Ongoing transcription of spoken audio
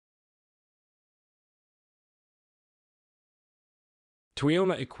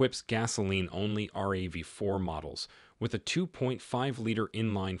Toyota equips gasoline-only RAV4 models with a 2.5-liter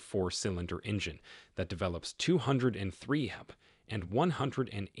inline four-cylinder engine that develops 203 HP and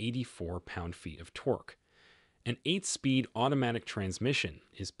 184 pound-feet of torque. An 8-speed automatic transmission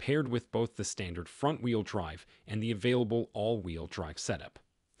is paired with both the standard front-wheel drive and the available all-wheel drive setup.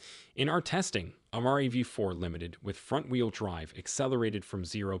 In our testing, a RAV4 Limited with front-wheel drive accelerated from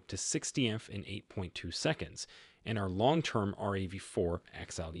 0 to 60th in 8.2 seconds, and our long-term RAV4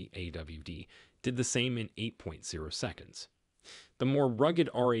 XLE AWD did the same in 8.0 seconds. The more rugged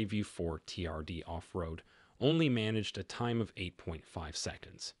RAV4 TRD Off-Road only managed a time of 8.5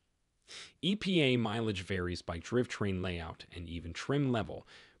 seconds. EPA mileage varies by drivetrain layout and even trim level,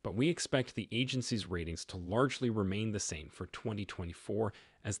 but we expect the agency's ratings to largely remain the same for 2024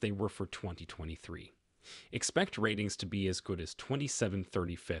 as they were for 2023. Expect ratings to be as good as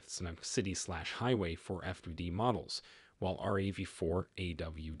 27/35 in city/highway for FWD models, while RAV4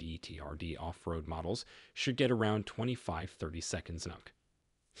 AWD TRD off-road models should get around 25/30 seconds NUC.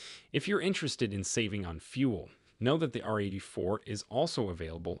 If you're interested in saving on fuel, know that the RAV4 is also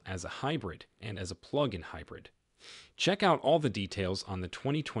available as a hybrid and as a plug-in hybrid. Check out all the details on the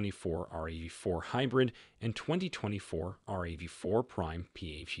 2024 RAV4 Hybrid and 2024 RAV4 Prime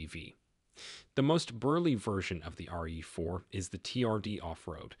PHEV. The most burly version of the RAV4 is the TRD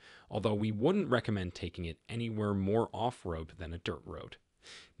Off-Road, although we wouldn't recommend taking it anywhere more off-road than a dirt road.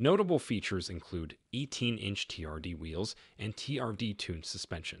 Notable features include 18-inch TRD wheels and TRD-tuned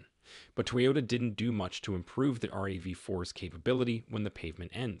suspension, but Toyota didn't do much to improve the RAV4's capability when the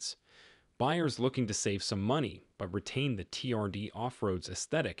pavement ends. Buyers looking to save some money but retain the TRD Off-Road's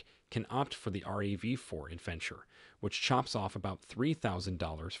aesthetic can opt for the RAV4 Adventure, which chops off about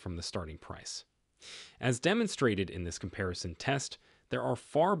 $3,000 from the starting price. As demonstrated in this comparison test, there are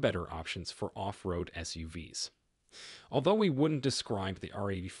far better options for off-road SUVs. Although we wouldn't describe the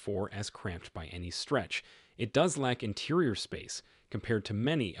RAV4 as cramped by any stretch, it does lack interior space compared to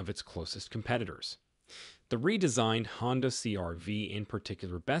many of its closest competitors. The redesigned Honda CR-V in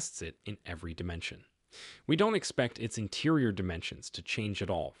particular bests it in every dimension. We don't expect its interior dimensions to change at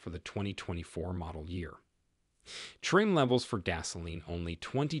all for the 2024 model year. Trim levels for gasoline-only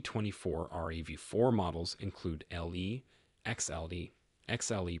 2024 RAV4 models include LE, XLE,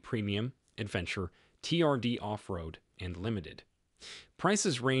 XLE Premium, Adventure, TRD Off-Road, and Limited.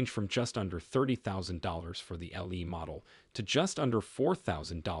 Prices range from just under $30,000 for the LE model to just under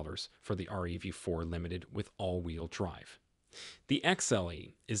 $4,000 for the RAV4 Limited with all-wheel drive. The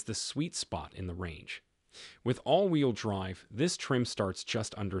XLE is the sweet spot in the range. With all-wheel drive, this trim starts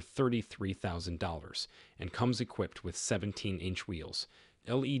just under $33,000 and comes equipped with 17-inch wheels,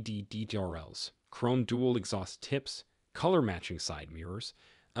 LED DRLs, chrome dual exhaust tips, color-matching side mirrors,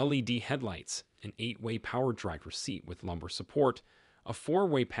 LED headlights, an 8-way power driver seat with lumbar support, a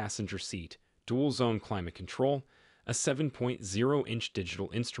 4-way passenger seat, dual-zone climate control, a 7.0-inch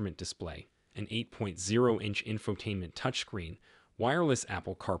digital instrument display, an 8.0-inch infotainment touchscreen, wireless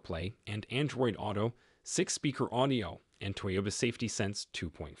Apple CarPlay and Android Auto, 6-speaker audio, and Toyota Safety Sense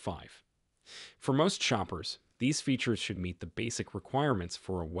 2.5. For most shoppers, these features should meet the basic requirements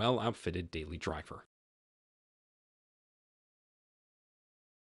for a well-outfitted daily driver.